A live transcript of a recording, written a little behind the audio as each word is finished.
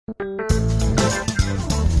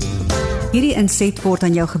Hierdie inset word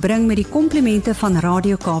aan jou gebring met die komplimente van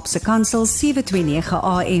Radio Kaapse Kansel 729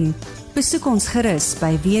 AM. Besoek ons gerus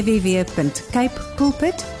by www.cape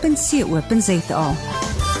pulpit.co.za.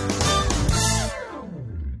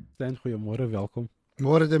 Stan, goeiemôre, welkom.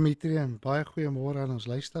 Môre Dimitri en baie goeiemôre aan ons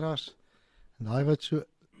luisteraars. En daai wat so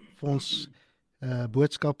vir ons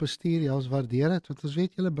boodskappe stuur, ja, ons waardeer dit, want ons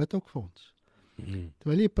weet julle bid ook vir ons.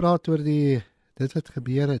 Terwyl jy praat oor dit wat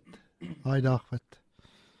gebeur het, daai dag wat,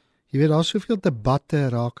 jy weet, daar is soveel debatte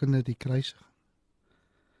rakende die kruisiging.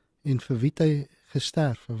 En vir wie het hy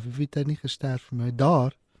gesterf, en vir wie het hy nie gesterf, maar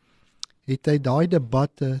daar het hy daai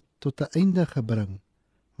debatte tot 'n einde gebring,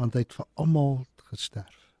 want hy het vir almal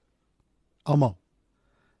gesterf. Almal.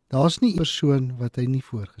 Daar's nie 'n persoon wat hy nie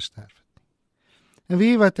voorgesterf het nie. En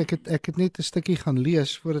weet jy wat, ek het net 'n stukkie gaan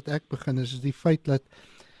lees voordat ek begin, is die feit dat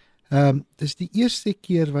dis die eerste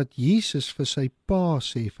keer wat Jesus vir sy pa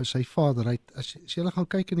sê, vir sy vader, as julle gaan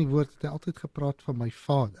kyk in die woord, het hy altyd gepraat van my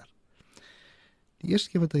vader. Die eerste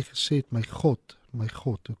keer wat hy gesê het, my God,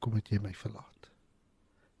 hoekom het jy my verlaat?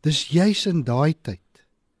 Dis juis in daai tyd,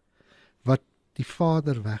 wat die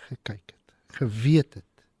vader weggekyk het, geweet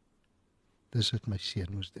het, dis wat my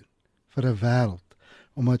seun moes doen, vir 'n wêreld,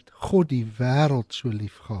 omdat God die wêreld so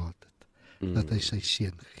lief gehad het, dat hy sy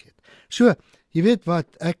seun gegee het. So, jy weet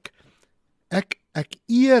wat, ek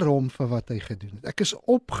eer hom vir wat hy gedoen het. Ek is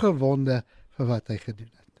opgewonde vir wat hy gedoen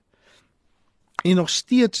het. En nog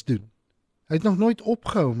steeds doen. Hy het nog nooit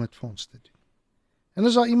opgehou met vir ons te doen. En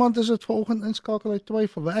as daar iemand is wat vanoggend inskakel uit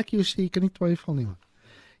twyfel, wat ek jou sê, jy kan nie twyfel nie.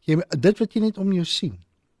 Dit wat jy net om jou sien.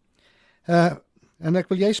 En ek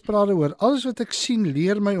wil juist praat oor, alles wat ek sien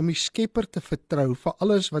leer my om die Skepper te vertrou vir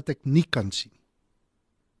alles wat ek nie kan sien.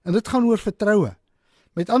 En dit gaan oor vertroue.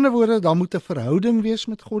 Met ander woorde, daar moet 'n verhouding wees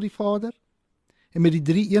met God die Vader en met die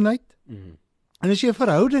drie eenheid. En as jy 'n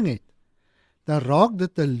verhouding het, dan raak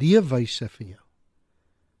dit 'n leefwyse vir jou.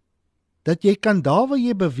 Dat jy kan daar waar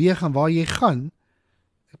jy beweeg en waar jy gaan,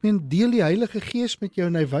 ek meen, deel die Heilige Gees met jou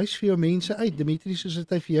en hy wys vir jou mense uit, Dimitri, soos het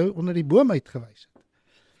hy vir jou onder die boom uitgewys het.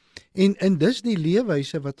 En dis die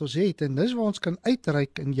leefwyse wat ons het, en dis waar ons kan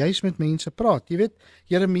uitreik en juis met mense praat. Jy weet,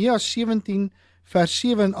 Jeremia 17 vers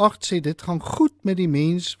 7 en 8 sê, dit gaan goed met die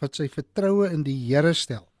mens wat sy vertroue in die Here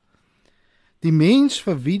stel. Die mens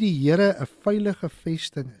vir wie die Here 'n veilige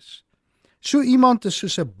vesting is. So iemand is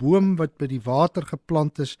soos 'n boom wat by die water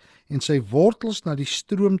geplant is en sy wortels na die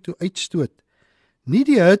stroom toe uitstoot. Nie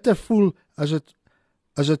die hitte voel as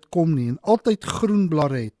dit kom nie en altyd groen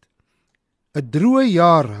blare het. 'n Droë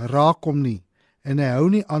jaar raak hom nie en hy hou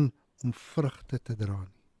nie aan om vrugte te dra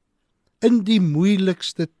nie. In die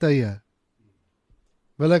moeilikste tye,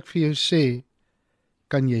 wil ek vir jou sê,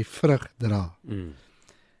 kan jy vrug dra.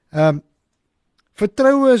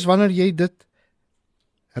 Vertroue is wanneer jy dit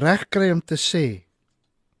reg kry om te sê.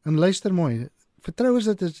 En luister mooi, vertroue is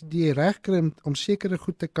dit as jy reg kry om sekere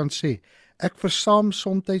goed te kan sê. Ek versaam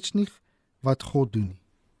soms nie wat God doen nie.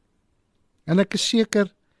 En ek is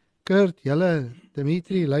seker, Kurt, julle,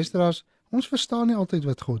 Dimitri, luisteraars, ons verstaan nie altyd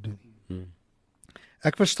wat God doen nie.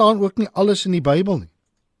 Ek verstaan ook nie alles in die Bybel nie.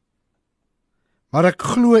 Maar ek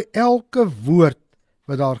glo elke woord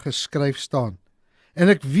wat daar geskryf staan. En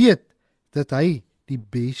ek weet dat hy die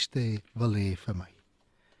beste wil hê vir my.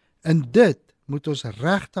 En dit moet ons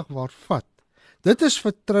regtig waarvat. Dit is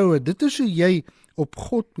vertroue, dit is hoe jy op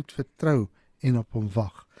God moet vertrou en op hom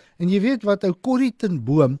wag. En jy weet wat, ou Corrie ten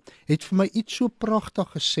Boom het vir my iets so pragtig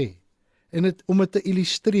gesê, en om dit te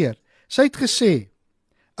illustreer. Sy het gesê,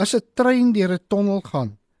 as 'n trein deur 'n tonnel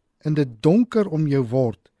gaan, en dit donker om jou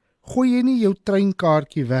word, gooi jy nie jou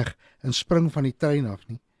treinkaartjie weg en spring van die trein af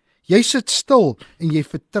nie. Jy sit stil en jy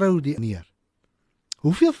vertrou die neer.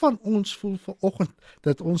 Hoeveel van ons voel vanoggend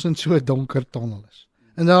dat ons in so 'n donker tonnel is?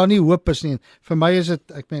 En daar nie hoop is nie. Vir my is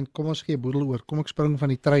dit, ek meen, kom ons gee boedel oor, kom ek spring van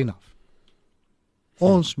die trein af.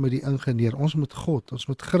 Ons moet die ingenieur, ons moet God, ons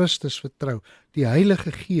moet Christus vertrou, die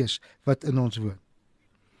Heilige Gees wat in ons woon.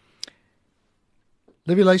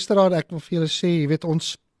 Liewe luisteraar, ek wil vir julle sê, jy weet,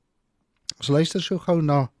 ons luister so gou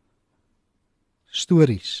na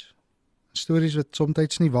stories wat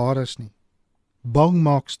soms nie waar is nie, bang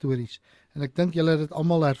maak stories, en ek dink julle het dit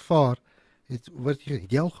almal ervaar, het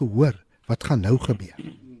jy al gehoor, wat gaan nou gebeur?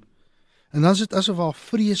 En dan is dit asof daar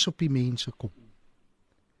vrees op die mense kom.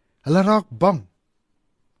 Hulle raak bang.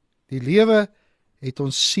 Die lewe het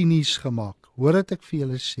ons sinies gemaak, hoor wat ek vir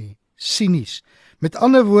julle sê, sinies, met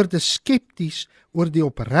ander woorde skepties oor die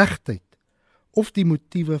opregtheid of die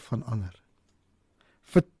motiewe van ander.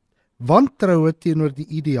 Wantroue teenoor die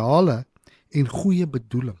ideale en goeie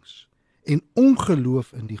bedoelings en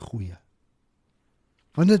ongeloof in die goeie.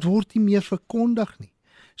 Want dit word nie meer verkondig nie.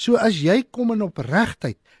 So as jy kom in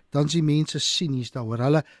opregtheid, dan is die mense sinies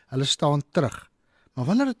daaroor. Hulle staan terug. Maar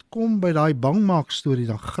wanneer dit kom by daai bangmaak storie,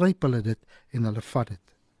 dan gryp hulle dit en hulle vat dit.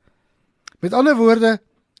 Met ander woorde,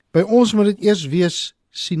 by ons moet dit eers wees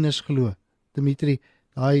sien is glo. Dimitri,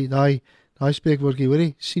 daai spreekwoordjie,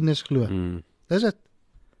 hoorie, sien is glo. Dis dit.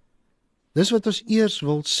 Dis wat ons eers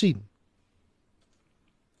wil sien.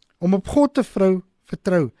 Om op God te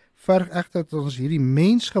vertrou, verg egter dat ons hierdie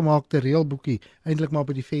mensgemaakte reëlboekie eintlik maar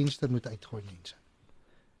by die venster moet uitgooi, mense.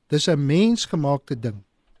 Dis 'n mensgemaakte ding.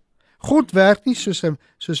 God werk nie soos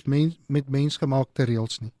met mensgemaakte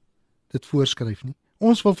reëls nie. Dit voorskryf nie.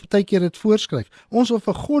 Ons wil partykeer dit voorskryf. Ons wil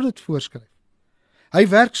vir God dit voorskryf. Hy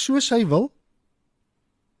werk soos hy wil,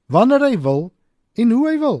 wanneer hy wil en hoe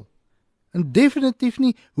hy wil. En definitief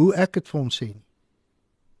nie hoe ek dit vir hom sê nie.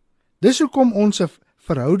 Dis hoekom ons 'n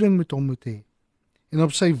verhouding met hom moet hê en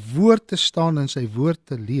op sy woord te staan en sy woord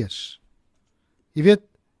te lees. Jy weet,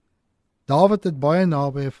 Dawid het baie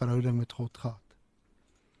naby 'n verhouding met God gehad.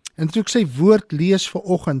 En toe ek sy woord lees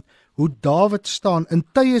vanoggend, hoe Dawid staan in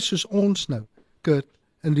tye soos ons nou, Kurt,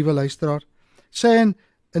 en liewe luisteraar, sê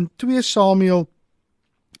in 2 Samuel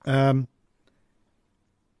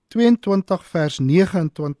 22 vers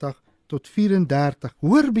 29 tot 34,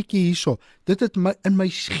 hoor bietjie hierso, dit het in my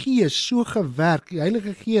gees so gewerk, die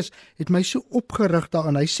Heilige Gees het my so opgerig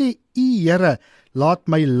daarin. Hy sê, U Here, laat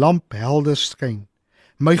my lamp helder skyn.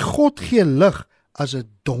 My God gee lig as dit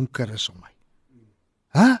donker is om my.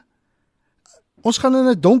 Ons gaan in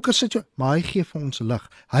 'n donker situasie, maar hy gee vir ons lig.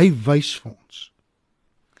 Hy wys vir ons.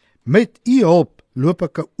 Met U hulp loop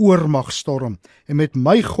ek 'n oormagstorm en met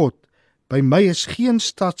my God, by my is geen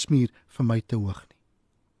stadsmuur vir my te hoog nie.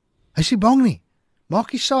 Hy sê bang nie,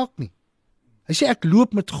 maak nie saak nie. Hy sê ek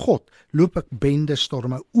loop met God, loop ek bende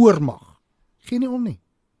storme, oormag. Geen nie om nie.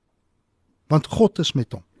 Want God is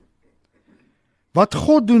met hom. Wat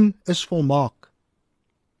God doen is volmaak.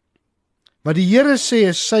 Wat die Here sê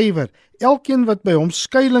is suiwer. Elkeen wat by hom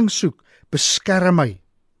skuilings soek, beskerm my.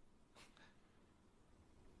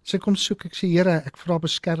 As ek kom soek, ek sê Here, ek vra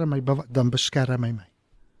beskerm my, dan beskerm hy my.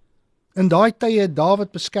 In daai tye het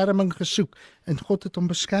Dawid beskerming gesoek en God het hom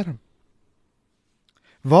beskerm.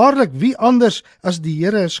 Waarlik, wie anders as die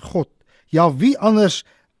Here is God? Ja, wie anders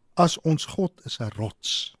as ons God is 'n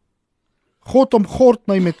rots. God omgord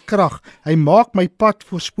my met krag. Hy maak my pad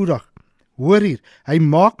voorspoedig. Hoor hier, hy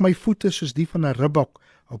maak my voete soos die van 'n ribbok.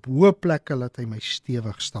 Op hoë plekke laat hy my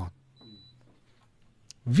stewig staan.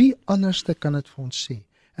 Wie anderste kan dit vir ons sê?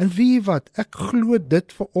 En wie wat? Ek glo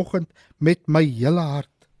dit vanoggend met my hele hart.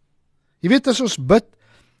 Jy weet, as ons bid,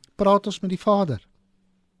 praat ons met die Vader.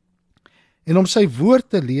 En om sy woord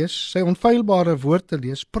te lees, sy onfeilbare woord te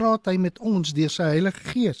lees, praat hy met ons deur sy Heilige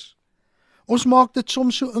Gees. Ons maak dit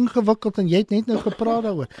soms so ingewikkeld en jy het net nou gepraat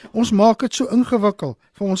daaroor. Ons maak dit so ingewikkeld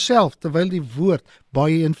vir onsself terwyl die woord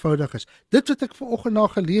baie eenvoudig is. Dit wat ek vanoggend na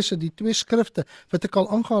gelees het, die 2 skrifte wat ek al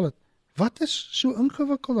aangehaal het, wat is so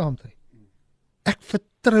ingewikkeld daarmee? Ek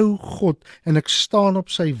vertrou God en ek staan op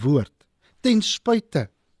sy woord. Ten spyte.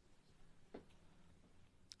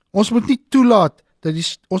 Ons moet net toelaat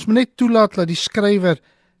dat die skrywer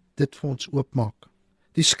dit vir ons oopmaak.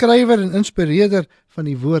 Die skrywer en inspireerder van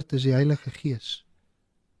die woord is die Heilige Gees.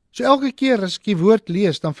 So elke keer as ek die woord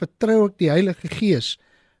lees, dan vertrou ek die Heilige Gees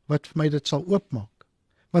wat vir my dit sal oopmaak.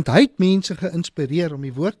 Want hy het mense geïnspireer om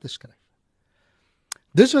die woord te skryf.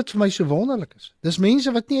 Dis wat vir my so wonderlik is. Dis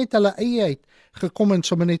mense wat nie uit hulle eie uit gekom en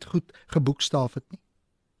sommer net goed geboekstaaf het nie.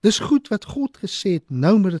 Dis goed wat God gesê het,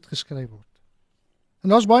 nou moet dit geskryf word. En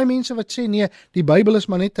daar's baie mense wat sê, nee, die Bybel is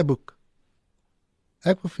maar net 'n boek.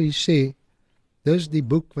 Ek wil vir julle sê, dis die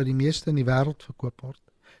boek wat die meeste in die wêreld verkoop word.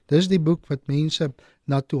 Dis die boek wat mense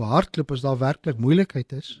na toe hardloop as daar werklik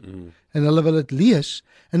moeilikheid is. En hulle wil dit lees.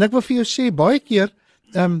 En ek wil vir jou sê, baie keer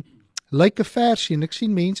lyk 'n versie, en ek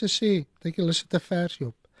sien mense sê, dink hulle sit 'n versie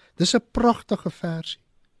op. Dis 'n pragtige versie.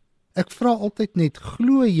 Ek vra altyd net,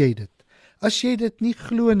 glo jy dit? As jy dit nie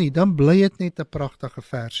glo nie, dan bly dit net 'n pragtige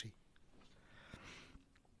versie.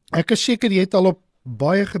 Ek is seker jy het al op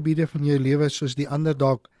baie gebiede van jou lewe soos die ander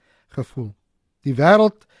dalk gevoel. Die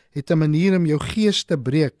wêreld het 'n manier om jou gees te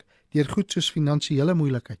breek deur goed soos finansiële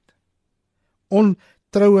moeilikheid,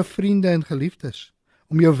 ontroue vriende en geliefdes,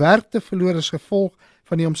 om jou werk te verloor as gevolg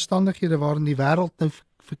van die omstandighede waarin die wêreld nou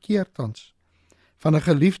verkeer tans, van 'n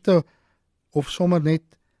geliefde of sommer net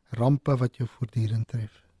rampe wat jou voortdurend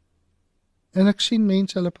tref. En ek sien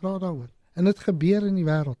mense hulle praat daaroor, en dit gebeur in die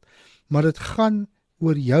wêreld, maar dit gaan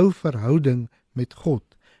oor jou verhouding met God,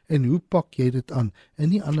 en hoe pak jy dit aan, en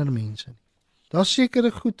nie ander mense nie. Daar is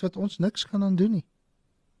sekere goed wat ons niks gaan aan doen nie.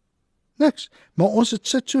 Niks, maar ons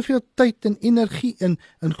sit soveel tyd en energie in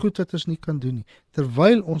goed wat ons nie kan doen nie,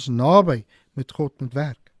 terwyl ons naby met God moet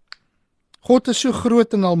werk. God is so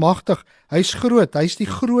groot en almagtig. Hy's groot, hy's die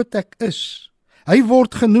groot ek is. Hy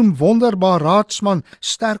word genoem wonderbaar raadsman,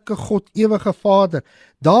 sterke God, ewige Vader.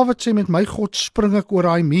 Dawid sê met my God spring ek oor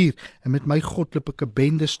daai muur en met my God loop ek 'n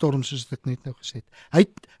bende storm soos ek net nou gesê het. Hy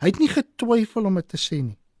het nie getwyfel om dit te sê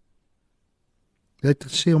nie. Hy het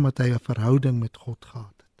gesê omdat hy 'n verhouding met God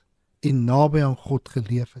gehad het en naby aan God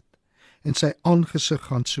geleef het en sy aangesig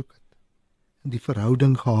gaan soek het en die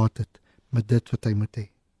verhouding gehad het met dit wat hy moet hê.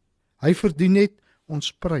 Hy verdien net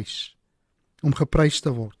ons prys om geprys te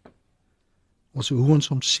word. Hoe ons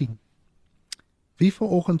hom sien. Wie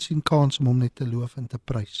vanoggend sien kans om hom net te loof en te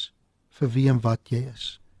prys vir wie en wat jy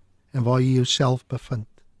is en waar jy jouself bevind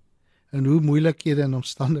en hoe moeilikhede en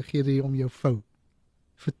omstandighede jy om jou vou.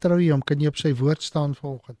 Vertrou jy hom, kan jy op sy woord staan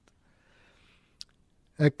vanoggend.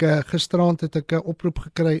 Gisterand het ek 'n oproep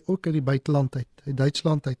gekry ook uit die buiteland uit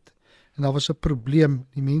Duitsland uit en daar was 'n probleem.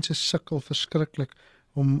 Die mense sukkel verskriklik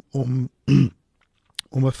om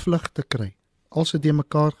 'n vlug te kry. Als het die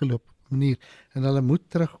mekaar geloop manier en hulle moet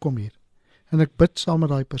terugkom hier. En ek bid saam met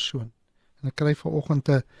daai persoon. En ek kry vanoggend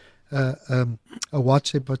 'n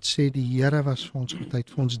WhatsApp wat sê die Here was vir ons goed, hy het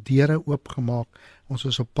vir ons deure oopgemaak. Ons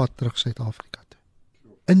is op pad terug Suid-Afrika toe.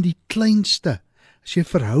 In die kleinste, as jy 'n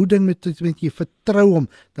verhouding met jy vertrou hom,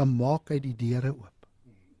 dan maak hy die deure oop.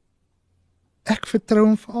 Ek vertrou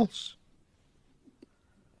hom vir alles.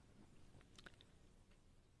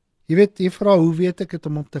 Jy weet, jy vra, hoe weet ek dit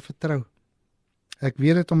om hom te vertrou? Ek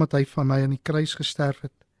weet dit omdat hy van my aan die kruis gesterf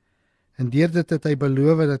het. En deur dit het hy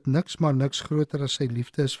beloof dat niks maar niks groter as sy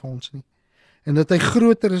liefde is vir ons nie. En dat hy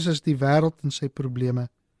groter is as die wêreld en sy probleme.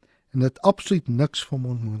 En dat absoluut niks vir hom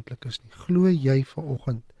onmoontlik is nie. Glo jy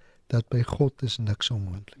vanoggend dat by God is niks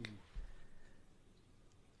onmoontlik?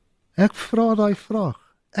 Ek vra daai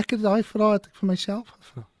vraag. Ek het daai vraag het ek vir myself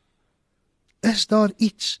gevra. Is daar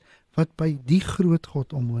iets wat by die groot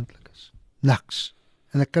God onmoontlik is? Niks.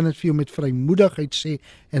 En ek kan dit vir jou met vrymoedigheid sê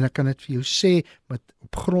en ek kan dit vir jou sê met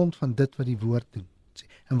op grond van dit wat die woord doen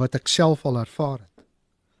en wat ek self al ervaar het.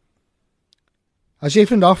 As jy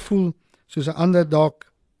vandag voel soos 'n ander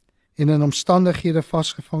dalk en in omstandighede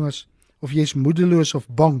vasgevang is of jy's moedeloos of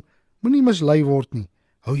bang, moenie mislei word nie.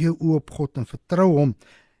 Hou jou oë op God en vertrou hom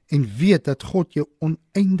en weet dat God jou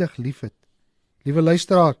oneindig liefhet. Liewe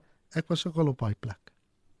luisteraar, ek was ook al op daai plek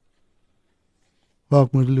waar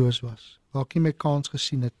ek moedeloos was, waar ek nie my kans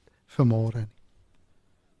gesien het vir môre nie.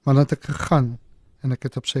 Maar dan het ek gegaan en ek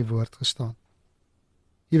het op sy woord gestaan.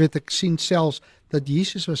 Jy weet, ek sien selfs dat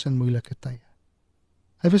Jesus was in moeilike tye.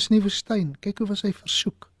 Hy was in die woestyn, kyk hoe was hy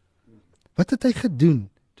versoek. Wat het hy gedoen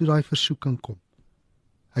toe daai versoeking kom?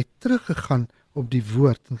 Hy het teruggegaan op die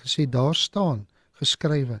woord en gesê, daar staan,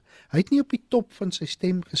 geskrywe. Hy het nie op die top van sy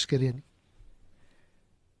stem geskree nie.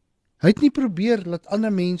 Hy het nie probeer laat ander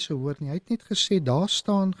mense hoor nie. Hy het net gesê, daar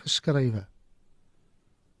staan geskrywe.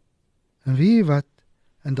 En weet jy wat?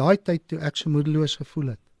 In daai tyd toe ek so moedeloos gevoel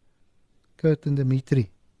het, Kurt en Dimitri,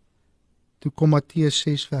 toe kom Matteus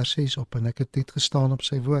 6 vers 6 op en ek het net gestaan op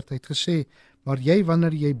sy woord. Hy het gesê, maar jy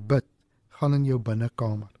wanneer jy bid, gaan in jou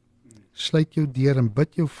binnekamer. Sluit jou deur en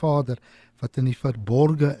bid jou Vader wat in die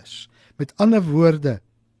verborge is. Met ander woorde,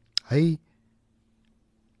 hy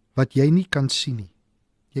wat jy nie kan sien nie.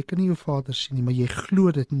 Jy kan nie jou Vader sien nie, maar jy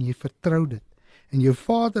glo dit en jy vertrou dit. En jou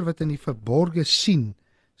Vader wat in die verborge sien,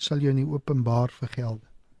 sal jou in die openbaar vergelde.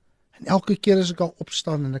 En elke keer as ek al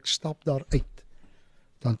opstaan en ek stap daar uit,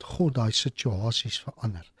 dan het God daai situasies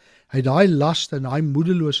verander. Hy het daai laste en daai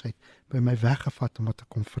moedeloosheid by my weggevat omdat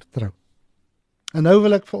ek hom vertrou. En nou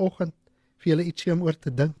wil ek vanoggend vir julle ietsie om oor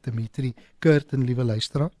te dink, Dimitri, Kurt en liewe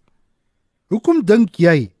luisteraar. Hoekom dink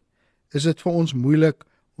jy, is dit vir ons moeilik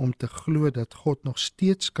om te glo dat God nog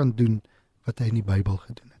steeds kan doen wat hy in die Bybel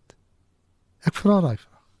gedoen het? Ek vra daai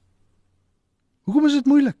vraag. Hoekom is dit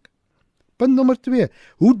moeilik? Punt nommer 2.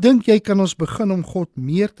 Hoe dink jy kan ons begin om God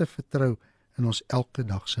meer te vertrou in ons elke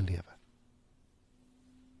dag se lewe?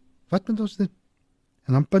 Wat moet ons doen?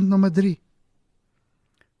 En dan punt nommer 3.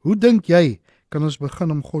 Hoe dink jy kan ons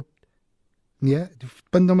begin om God... Nee,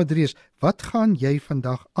 punt nommer 3 is, wat gaan jy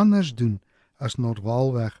vandag anders doen as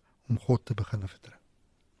normaalweg om God te begin vertrou?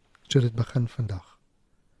 So dit begin vandag.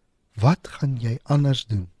 Wat gaan jy anders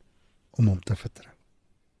doen om hom te vertrou?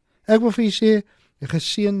 Ek wil vir julle sê, 'n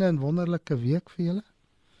geseënde en wonderlike week vir julle.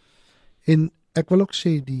 En ek wil ook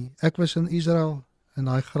sê, ek was in Israel en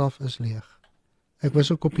daai graf is leeg. Ek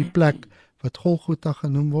was ook op die plek wat Golgotha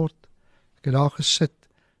genoem word. Ek het daar gesit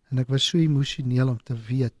en ek was so emosioneel om te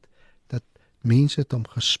weet dat mense het hom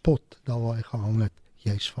gespot daar waar hy gehang het,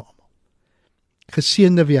 juis vir almal.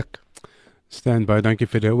 Geseënde week. Stand by, dankie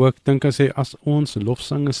vir dit ook. Dink as ons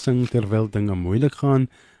lofsange sing terwyl dinge moeilik gaan,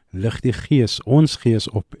 lig die gees, ons gees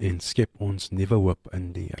op en skep ons nuwe hoop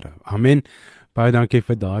in die Here. Amen. Baie dankie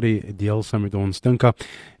vir daardie deel saam met ons, Dinka.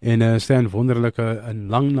 En Stan, wonderlike 'n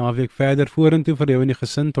lang naweek verder vorentoe vir jou en die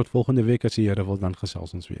gesin. Tot volgende week as die Here wil, dan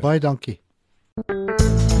gesels ons weer. Baie dankie.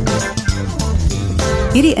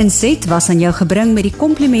 Hierdie inset was aan jou gebring met die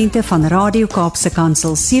komplimente van Radio Kaapse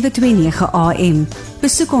Kansel 729 AM.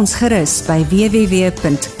 Besoek ons gerus by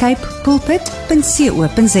www.cape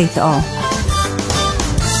pulpit.co.za.